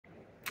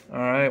All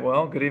right,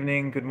 well, good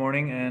evening, good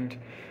morning, and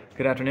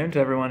good afternoon to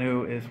everyone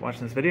who is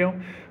watching this video.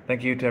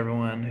 Thank you to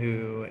everyone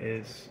who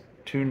is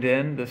tuned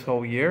in this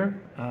whole year.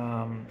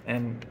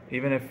 And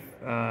even if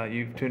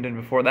you've tuned in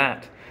before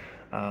that,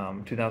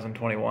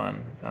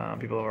 2021,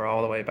 people who are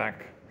all the way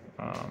back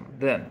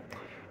then,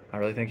 I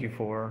really thank you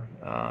for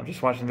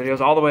just watching the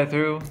videos all the way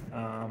through,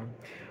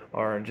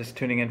 or just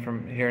tuning in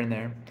from here and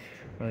there.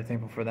 Really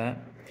thankful for that.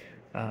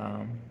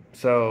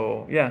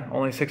 So yeah,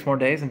 only 6 more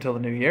days until the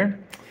new year.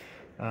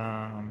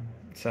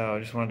 So I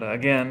just wanted to,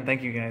 again,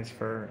 thank you guys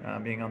for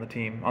being on the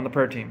team, on the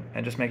prayer team,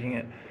 and just making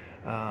it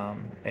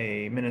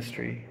a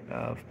ministry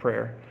of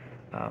prayer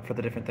for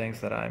the different things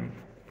that I'm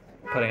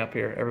putting up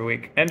here every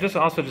week. And just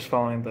also just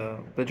following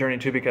the journey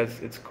too,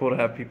 because it's cool to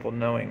have people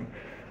knowing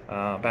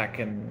back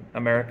in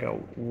America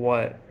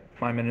what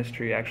my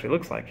ministry actually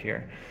looks like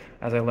here,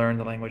 as I learn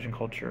the language and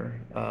culture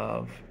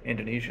of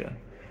Indonesia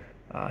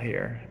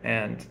here.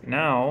 And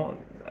now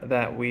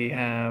that we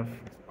have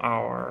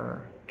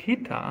our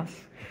kitas,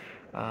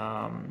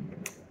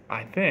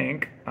 I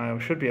think I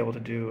should be able to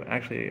do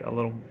actually a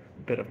little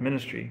bit of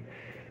ministry,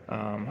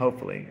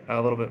 hopefully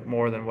a little bit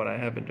more than what I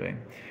have been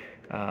doing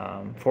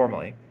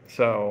formally.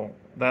 So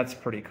that's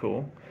pretty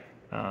cool.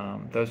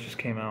 Those just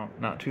came out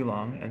not too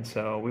long, and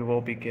so we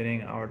will be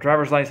getting our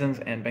driver's license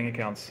and bank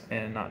accounts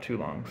in not too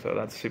long. So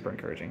that's super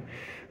encouraging.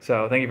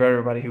 So thank you for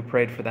everybody who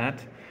prayed for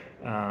that.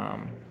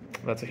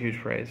 That's a huge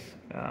praise,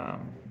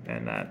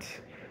 and that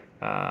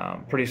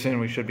pretty soon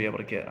we should be able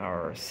to get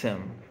our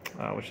SIM,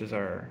 which is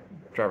our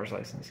driver's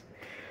license.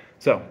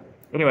 So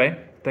anyway,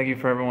 thank you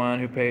for everyone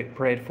who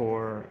prayed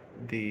for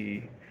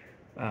the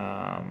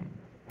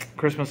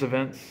Christmas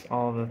events,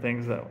 all of the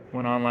things that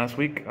went on last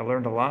week. I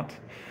learned a lot.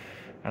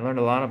 I learned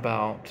a lot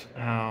about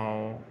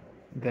how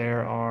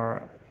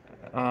there's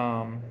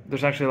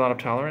actually a lot of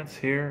tolerance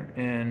here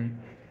in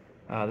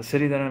the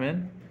city that I'm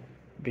in,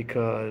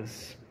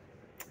 because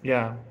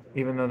yeah,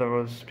 even though there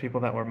was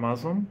people that were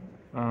Muslim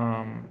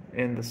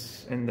in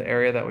the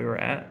area that we were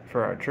at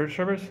for our church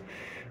service,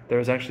 there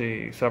was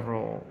actually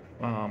several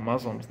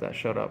Muslims that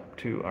showed up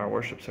to our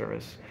worship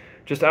service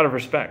just out of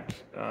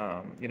respect.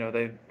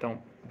 They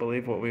don't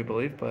believe what we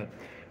believe, but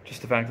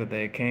just the fact that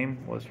they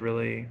came was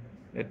really,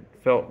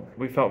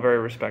 we felt very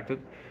respected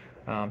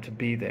to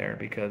be there,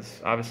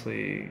 because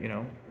obviously,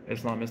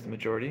 Islam is the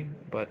majority,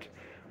 but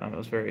I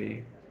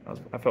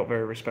felt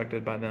very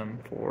respected by them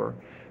for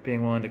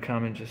being willing to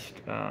come and just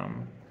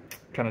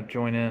kind of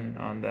join in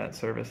on that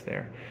service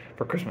there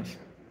for Christmas.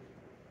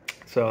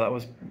 So that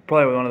was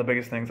probably one of the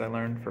biggest things I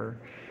learned for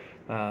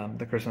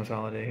the Christmas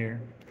holiday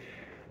here.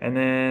 And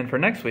then for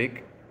next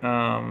week,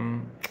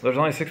 there's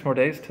only 6 more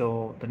days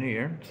till the new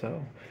year,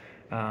 so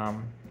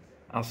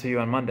I'll see you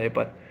on Monday.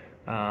 But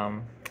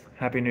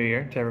Happy New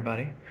Year to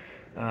everybody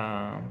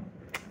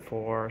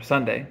for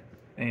Sunday.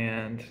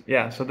 And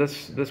yeah, so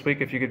this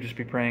week, if you could just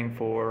be praying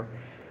for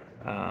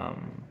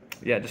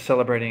just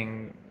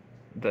celebrating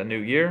the new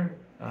year,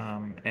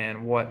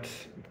 and what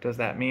does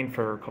that mean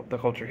for the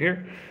culture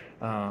here,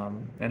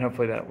 and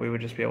hopefully that we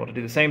would just be able to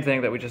do the same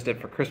thing that we just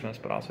did for Christmas,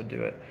 but also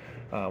do it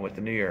with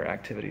the New Year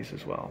activities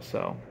as well.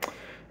 So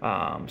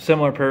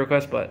similar prayer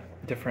requests, but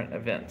different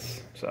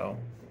events. So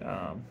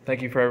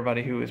thank you for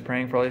everybody who is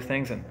praying for all these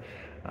things, and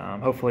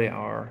hopefully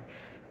our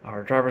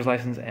driver's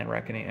license and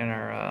reckoning and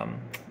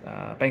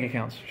our bank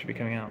accounts should be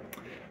coming out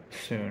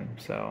soon.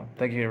 So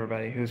thank you to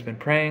everybody who's been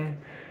praying,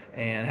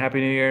 and Happy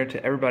New Year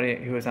to everybody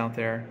who is out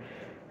there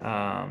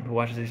who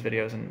watches these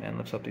videos and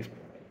lifts up these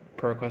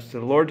prayer requests to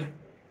the Lord.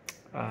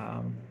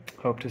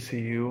 Hope to see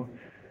you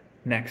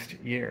next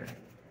year.